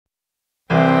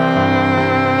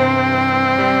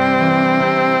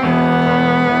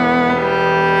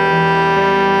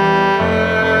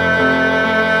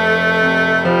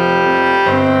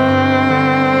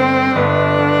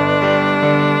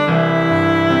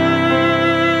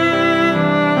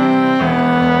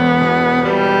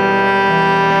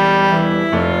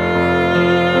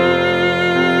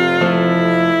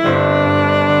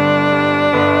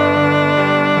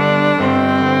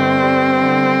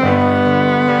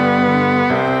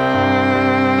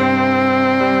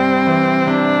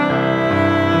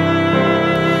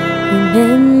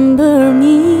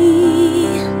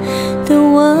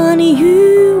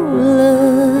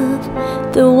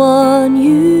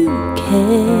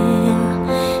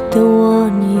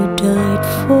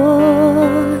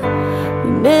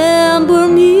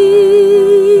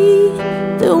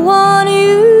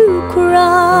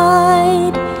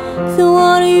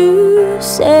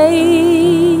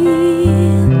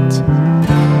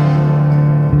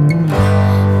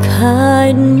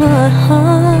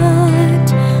heart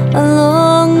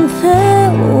along the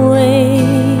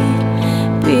way.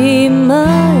 Be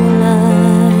my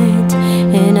light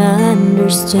and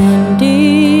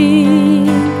understanding.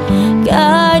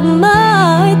 Guide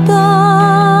my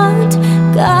thought,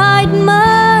 guide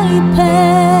my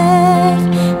path,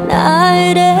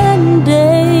 night and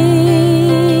day.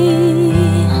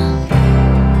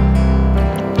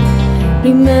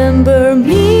 Remember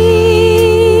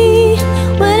me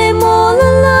when I'm all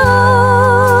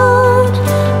alone,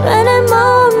 when I'm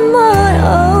on my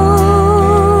own.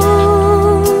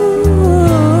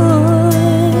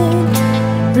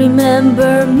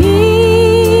 Remember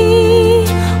me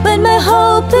when my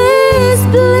hope is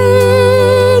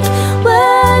bleak,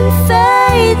 when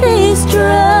faith is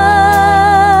dry.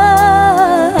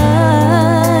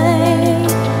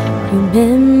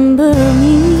 Remember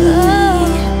me,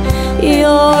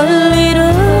 your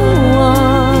little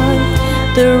one,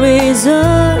 the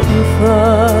reason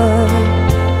for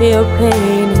your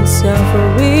pain and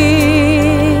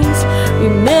sufferings.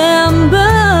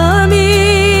 Remember me,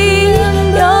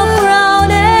 your crown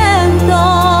and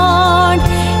thorn,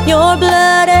 your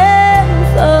blood and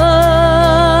thorn.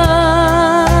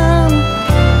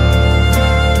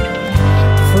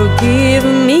 Forgive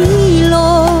me,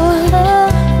 Lord,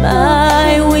 my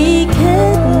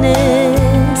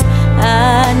wickedness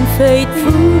and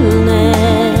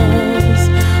faithfulness,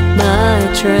 my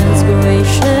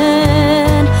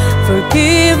transgression.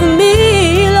 Forgive me,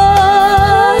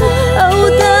 Lord, oh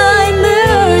thy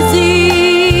mercy,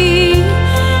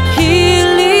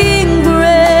 healing grace.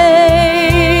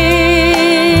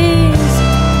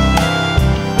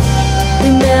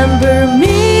 Remember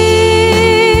me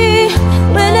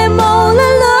when I'm all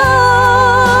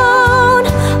alone,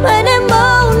 when I'm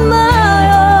on my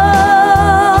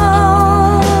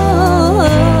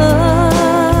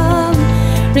own.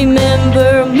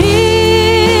 Remember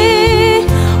me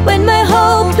when my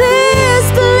hope is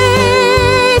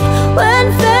bleak, when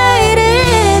fate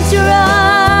is dry.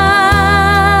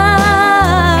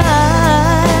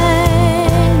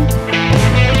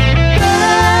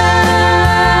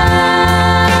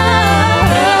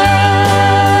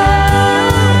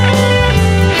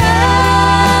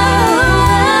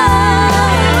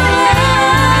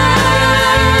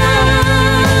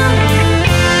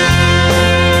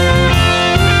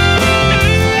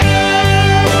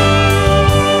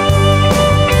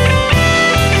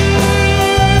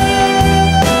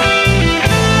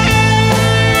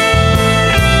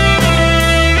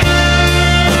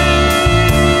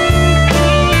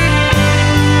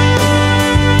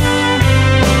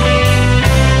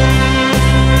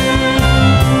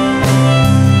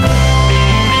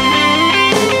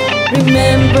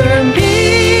 Remember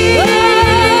me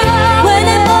when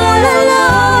I'm all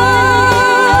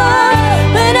alone,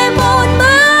 when I'm on my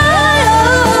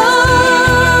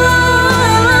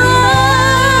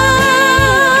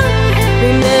own.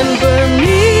 Remember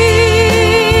me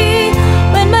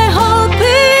when my hope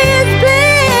is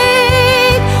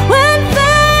bleak, when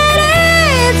fate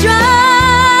is dry.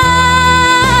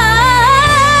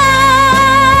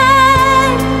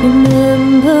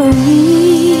 Remember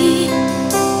me,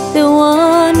 the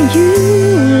one you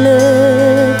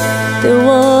love, the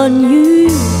one you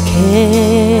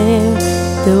care,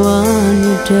 the one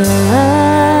you die.